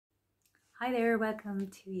Hi there, welcome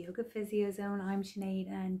to Yoga Physio Zone. I'm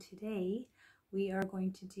Sinead and today we are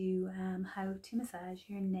going to do how to massage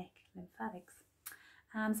your neck lymphatics.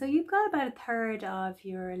 So you've got about a third of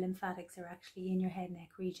your lymphatics are actually in your head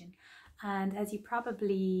neck region, and as you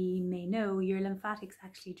probably may know, your lymphatics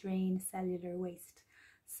actually drain cellular waste.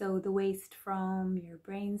 So the waste from your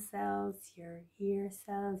brain cells, your ear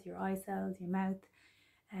cells, your eye cells, your mouth,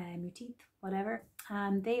 your teeth, whatever,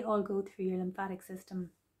 they all go through your lymphatic system.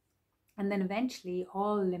 And then eventually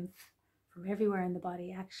all lymph from everywhere in the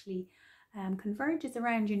body actually converges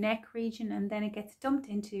around your neck region, and then it gets dumped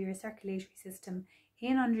into your circulatory system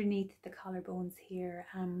in underneath the collarbones here,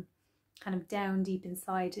 kind of down deep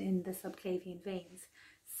inside in the subclavian veins.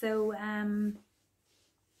 So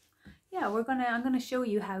yeah, I'm gonna show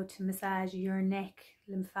you how to massage your neck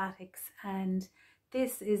lymphatics, and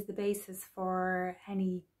this is the basis for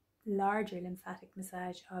any larger lymphatic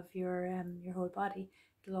massage of your whole body.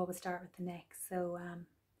 It'll always start with the neck, so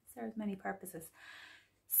it serves many purposes.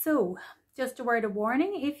 So just a word of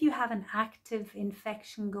warning: if you have an active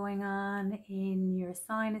infection going on in your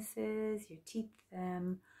sinuses, your teeth,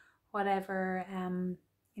 whatever,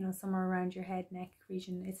 you know, somewhere around your head neck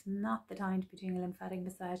region, it's not the time to be doing a lymphatic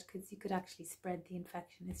massage, because you could actually spread the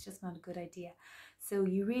infection. It's just not a good idea. So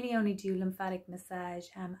you really only do lymphatic massage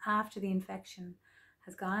after the infection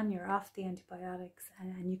has gone, you're off the antibiotics,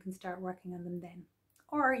 and you can start working on them then.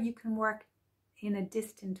 Or you can work in a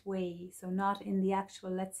distant way, so not in the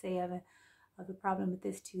actual, let's say I have a problem with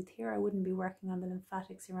this tooth here, I wouldn't be working on the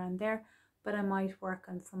lymphatics around there, but I might work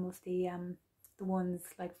on some of the ones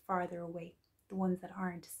like farther away, the ones that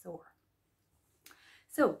aren't sore.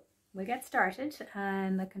 So we'll get started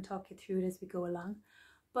and I can talk you through it as we go along.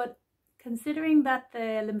 But considering that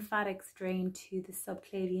the lymphatics drain to the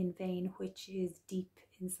subclavian vein, which is deep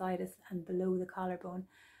inside us and below the collarbone,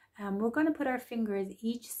 we're going to put our fingers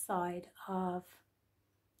each side of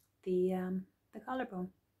the collarbone.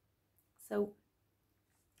 So,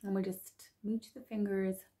 and we'll just mooch the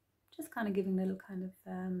fingers, just kind of giving a little kind of,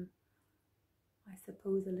 I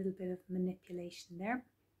suppose, a little bit of manipulation there.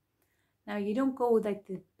 Now, you don't go like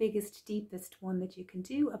the biggest, deepest one that you can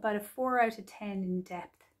do. About a 4 out of 10 in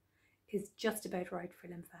depth is just about right for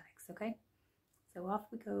lymphatics, okay? So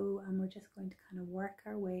off we go, and we're just going to kind of work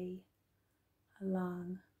our way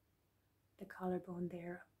along the collarbone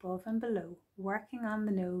there, above and below, working on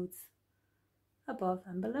the nodes above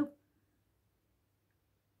and below.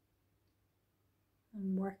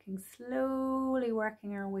 And working slowly,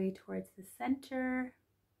 working our way towards the center.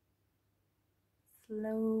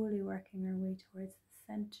 Slowly working our way towards the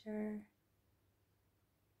center.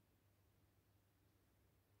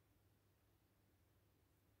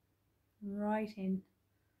 Right in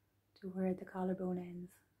to where the collarbone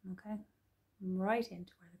ends, okay? Right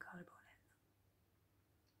into where the collarbone ends.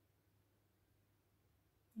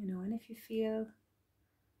 You know, and if you feel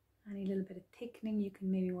any little bit of thickening, you can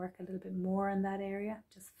maybe work a little bit more in that area.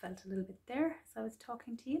 Just felt a little bit there as I was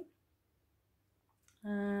talking to you.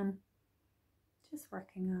 Just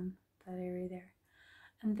working on that area there.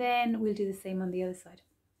 And then we'll do the same on the other side.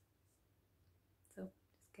 So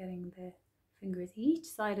just getting the fingers each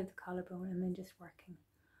side of the collarbone and then just working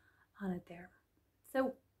on it there.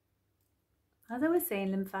 So as I was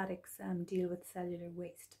saying, lymphatics deal with cellular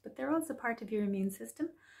waste, but they're also part of your immune system,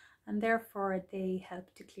 and therefore they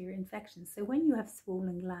help to clear infections. So when you have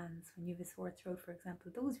swollen glands, when you have a sore throat, for example,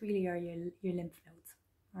 those really are your lymph nodes,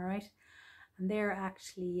 all right? And they're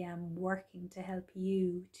actually working to help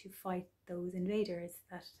you to fight those invaders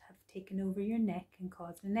that have taken over your neck and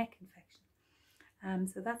caused a neck infection.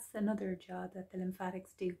 So that's another job that the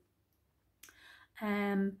lymphatics do.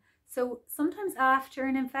 So sometimes after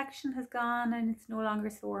an infection has gone and it's no longer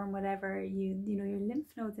sore and whatever, you know, your lymph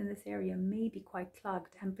nodes in this area may be quite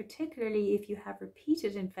clogged, and particularly if you have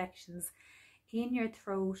repeated infections in your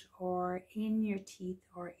throat or in your teeth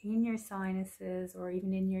or in your sinuses or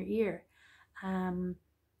even in your ear,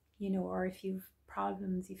 you know, or if you've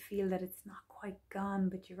problems, you feel that it's not quite gone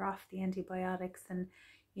but you're off the antibiotics and,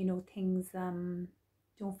 you know, things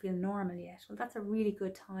don't feel normal yet, well, that's a really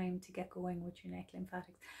good time to get going with your neck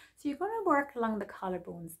lymphatics. So you're going to work along the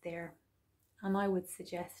collarbones there, and I would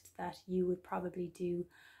suggest that you would probably do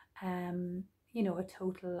you know, a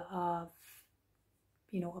total of,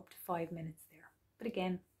 you know, up to 5 minutes there. But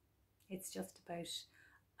again, it's just about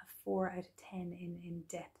a 4 out of 10 in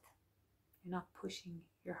depth. You're not pushing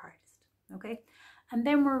your hardest, okay? And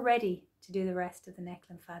then we're ready to do the rest of the neck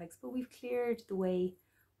lymphatics, but we've cleared the way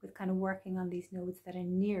with kind of working on these nodes that are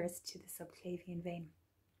nearest to the subclavian vein.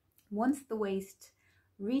 Once the waste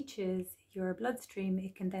reaches your bloodstream,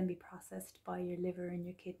 it can then be processed by your liver and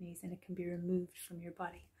your kidneys, and it can be removed from your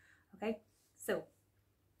body, okay? So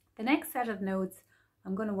the next set of nodes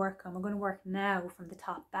I'm going to work on, we're going to work now from the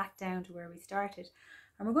top back down to where we started.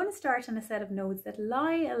 And we're going to start on a set of nodes that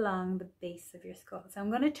lie along the base of your skull. So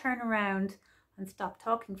I'm going to turn around and stop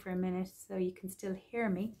talking for a minute so you can still hear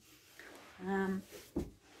me.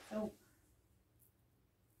 So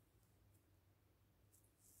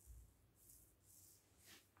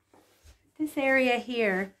this area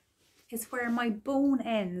here is where my bone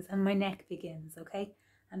ends and my neck begins, okay?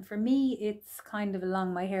 And for me, it's kind of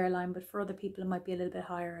along my hairline, but for other people, it might be a little bit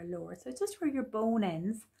higher or lower. So it's just where your bone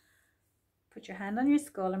ends. Put your hand on your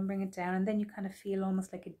skull and bring it down, and then you kind of feel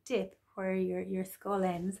almost like a dip where your skull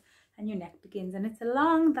ends and your neck begins. And it's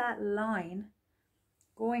along that line,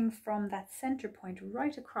 going from that center point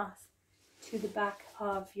right across to the back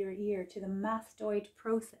of your ear, to the mastoid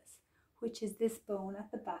process, which is this bone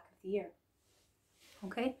at the back of the ear.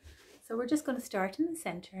 Okay? So we're just going to start in the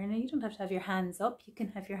center, and you don't have to have your hands up. You can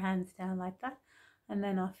have your hands down like that, and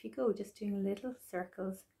then off you go, just doing little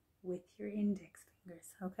circles with your index fingers,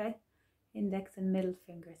 okay? Index and middle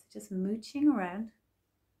fingers, just mooching around,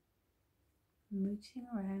 mooching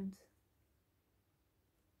around,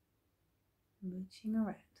 mooching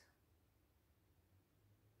around.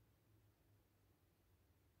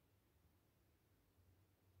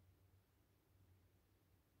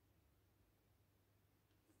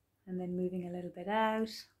 And then moving a little bit out.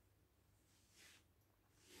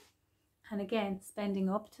 And again, spending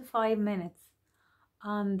up to 5 minutes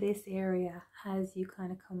on this area as you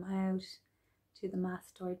kind of come out to the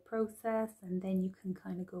mastoid process, and then you can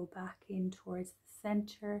kind of go back in towards the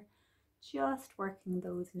center, just working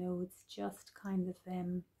those nodes, just kind of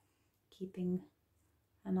keeping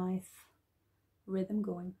a nice rhythm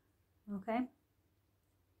going, okay?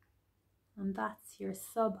 And that's your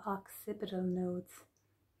suboccipital nodes,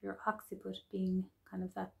 your occiput being kind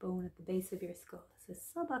of that bone at the base of your skull. So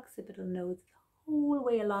suboccipital nodes the whole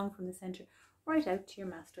way along from the center right out to your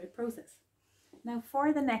mastoid process. Now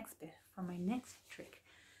for the next bit, for my next trick.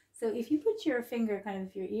 So if you put your finger kind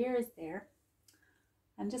of your ears there,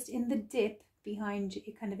 and just in the dip behind you,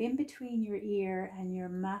 kind of in between your ear and your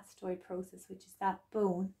mastoid process, which is that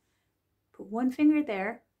bone, put one finger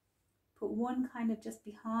there, put one kind of just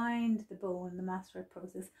behind the bone, the mastoid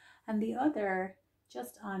process, and the other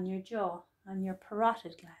just on your jaw, on your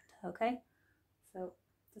parotid gland, okay? So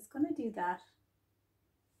just going to do that,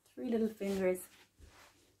 3 little fingers,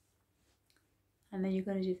 and then you're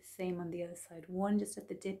going to do the same on the other side. One just at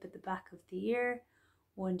the dip at the back of the ear,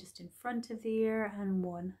 one just in front of the ear, and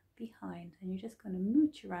one behind. And you're just going to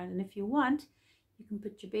mooch around. And if you want, you can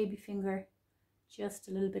put your baby finger just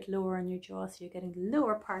a little bit lower on your jaw, so you're getting the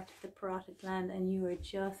lower part of the parotid gland, and you are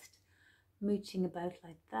just mooching about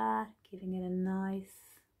like that, giving it a nice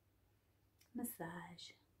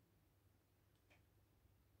massage.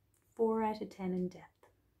 4 out of 10 in depth.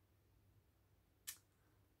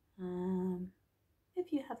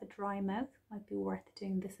 If you have a dry mouth, it might be worth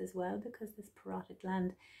doing this as well, because this parotid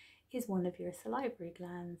gland is one of your salivary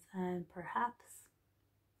glands, and perhaps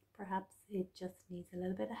it just needs a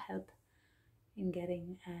little bit of help in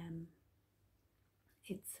getting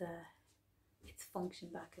its function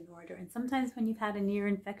back in order. And sometimes when you've had an ear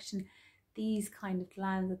infection, these kind of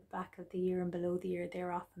glands at the back of the ear and below the ear,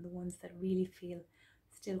 they're often the ones that really feel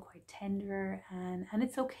still quite tender, and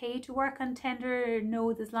it's okay to work on tender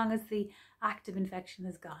nodes as long as the active infection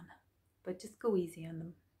is gone, but just go easy on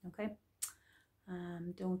them, okay?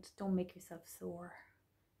 Don't make yourself sore,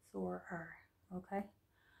 okay?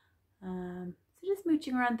 So just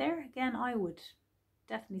mooching around there. Again, I would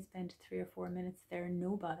definitely spend 3 or 4 minutes there,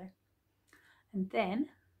 no bother. And then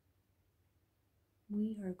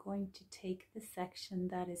we are going to take the section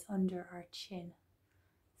that is under our chin.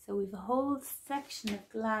 So we have a whole section of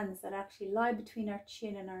glands that actually lie between our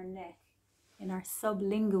chin and our neck, in our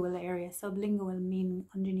sublingual area. Sublingual meaning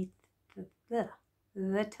underneath the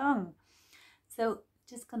tongue. So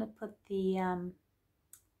just going to put the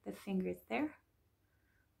fingers there,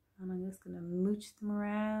 and I'm just going to mooch them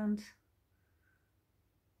around.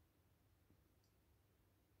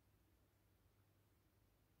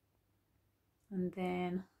 And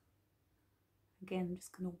then again, I'm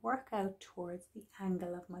just going to work out towards the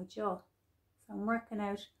angle of my jaw. So I'm working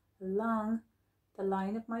out along the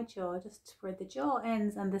line of my jaw, just where the jaw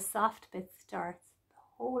ends and the soft bit starts, the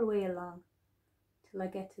whole way along till I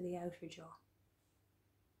get to the outer jaw.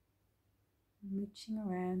 Mooching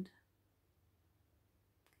around.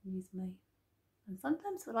 Use and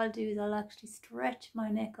sometimes what I'll do is I'll actually stretch my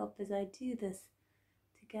neck up as I do this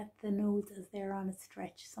to get the nodes as they're on a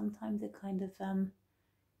stretch. Sometimes it kind of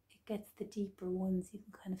it gets the deeper ones. You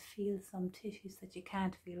can kind of feel some tissues that you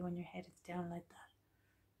can't feel when your head is down like that.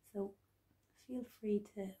 So feel free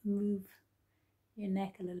to move your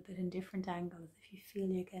neck a little bit in different angles if you feel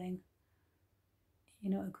you're getting, you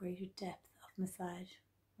know, a greater depth of massage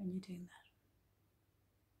when you're doing that.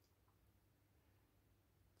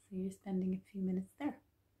 So you're spending a few minutes there.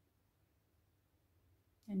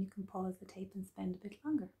 And you can pause the tape and spend a bit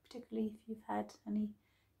longer, particularly if you've had any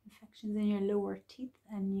infections in your lower teeth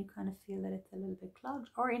and you kind of feel that it's a little bit clogged.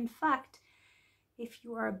 Or in fact, if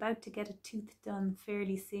you are about to get a tooth done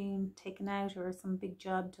fairly soon, taken out, or some big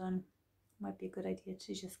job done, it might be a good idea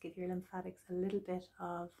to just give your lymphatics a little bit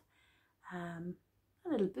of a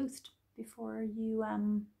little boost before you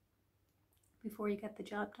get the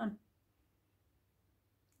job done.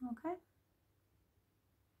 Okay.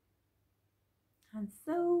 And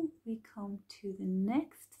so we come to the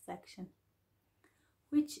next section,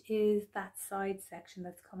 which is that side section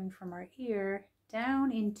that's coming from our ear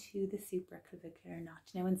down into the supraclavicular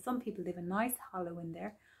notch. Now, in some people, they have a nice hollow in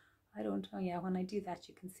there. I don't know, yeah, when I do that,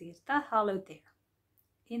 you can see it. That hollow there,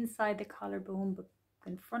 inside the collarbone, but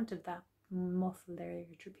in front of that muscle there,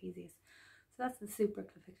 your trapezius. So that's the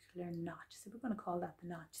supraclavicular notch. So we're going to call that the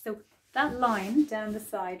notch. So that line down the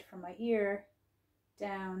side from my ear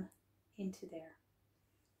down into there.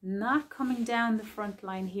 Not coming down the front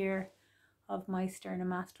line here of my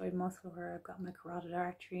sternomastoid muscle where I've got my carotid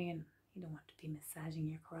artery, and you don't want to be massaging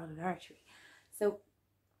your carotid artery. So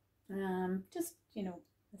just, you know,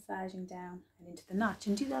 massaging down and into the notch,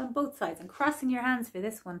 and do that on both sides. And crossing your hands for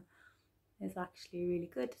this one is actually really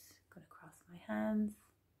good. I'm going to cross my hands,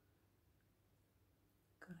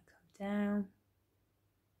 going to come down.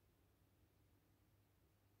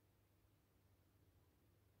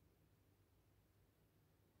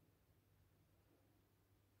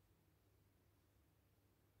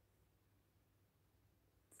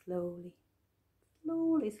 Slowly,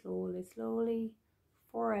 slowly, slowly, slowly,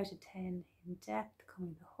 4 out of 10 in depth,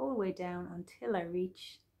 coming the whole way down until I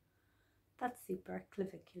reach that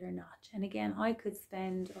supraclavicular notch. And again, I could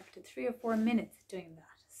spend up to 3 or 4 minutes doing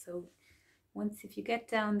that. So once, if you get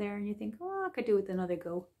down there and you think, oh, I could do it another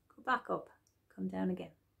go, go back up, come down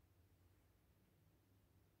again.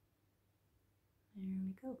 There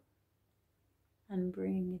we go. And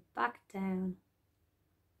bring it back down.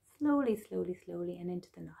 Slowly, slowly, slowly, and into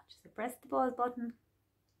the notch. So press the pause button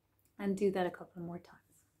and do that a couple more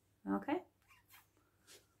times. Okay?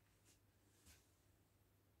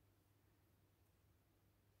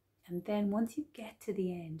 And then once you get to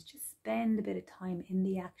the end, just spend a bit of time in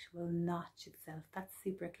the actual notch itself. That's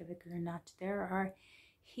supraclavicular notch. There are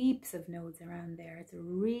heaps of nodes around there. It's a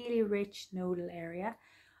really rich nodal area.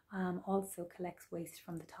 Also collects waste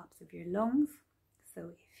from the tops of your lungs.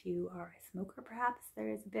 So if you are a smoker, perhaps there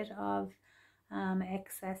is a bit of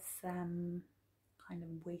excess kind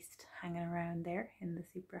of waste hanging around there in the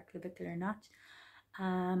supraclavicular notch.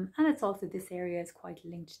 And it's also, this area is quite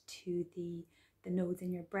linked to the nodes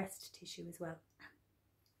in your breast tissue as well.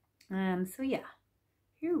 So yeah,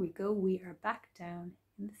 here we go. We are back down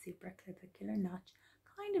in the supraclavicular notch,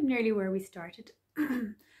 kind of nearly where we started.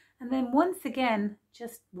 And then once again,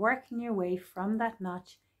 just working your way from that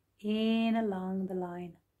notch in along the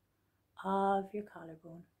line of your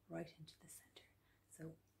collarbone right into the center. So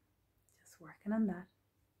just working on that,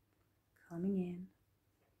 coming in.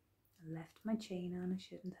 I left my chain on, I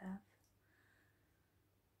shouldn't have.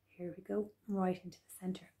 Here we go, right into the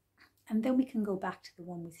center. And then we can go back to the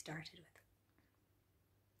one we started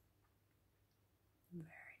with.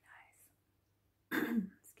 Very nice.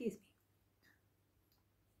 Excuse me.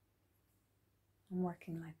 I'm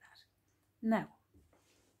working like that. Now,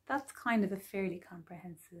 that's kind of a fairly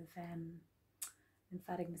comprehensive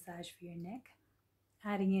lymphatic massage for your neck.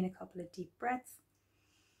 Adding in a couple of deep breaths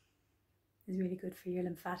is really good for your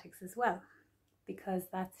lymphatics as well, because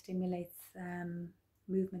that stimulates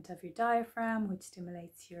movement of your diaphragm, which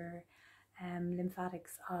stimulates your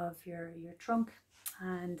lymphatics of your trunk,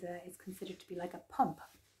 and is considered to be like a pump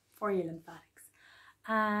for your lymphatics.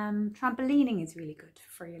 Trampolining is really good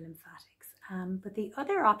for your lymphatics. But the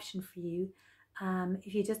other option for you,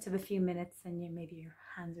 if you just have a few minutes and maybe your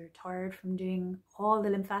hands are tired from doing all the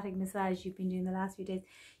lymphatic massage you've been doing the last few days,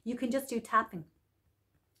 you can just do tapping.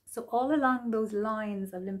 So all along those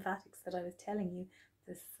lines of lymphatics that I was telling you,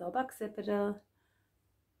 the suboccipital,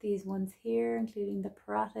 these ones here, including the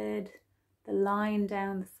parotid, the line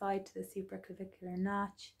down the side to the supraclavicular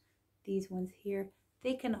notch, these ones here,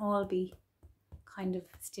 they can all be kind of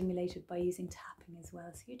stimulated by using tapping as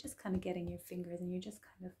well. So you're just kind of getting your fingers, and you're just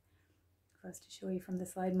kind of, if I was to show you from the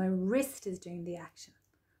side, my wrist is doing the action.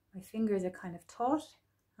 My fingers are kind of taut,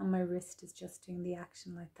 and my wrist is just doing the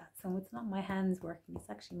action like that. So it's not my hands working, it's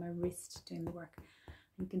actually my wrist doing the work.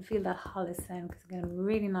 You can feel that hollow sound because it's going to be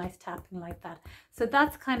really nice tapping like that. So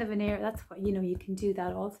that's kind of an area, that's what, you know, you can do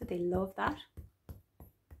that also. They love that.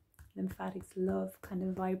 Lymphatics love kind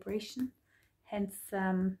of vibration, hence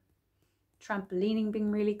trampolining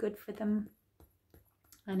being really good for them.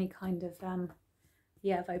 Any kind of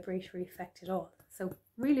vibratory effect at all. So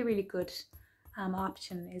really, really good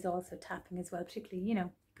option is also tapping as well. Particularly, you know,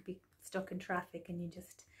 you could be stuck in traffic and you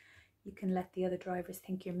can let the other drivers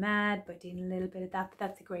think you're mad by doing a little bit of that. But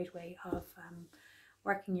that's a great way of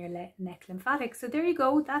working your neck lymphatics. So there you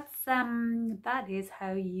go. That's that is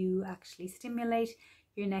how you actually stimulate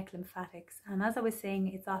your neck lymphatics. And as I was saying,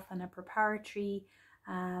 it's often a preparatory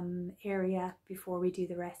area before we do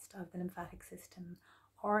the rest of the lymphatic system,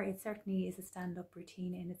 or it certainly is a stand-up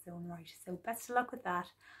routine in its own right. So best of luck with that,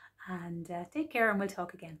 and take care, and we'll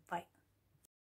talk again. Bye.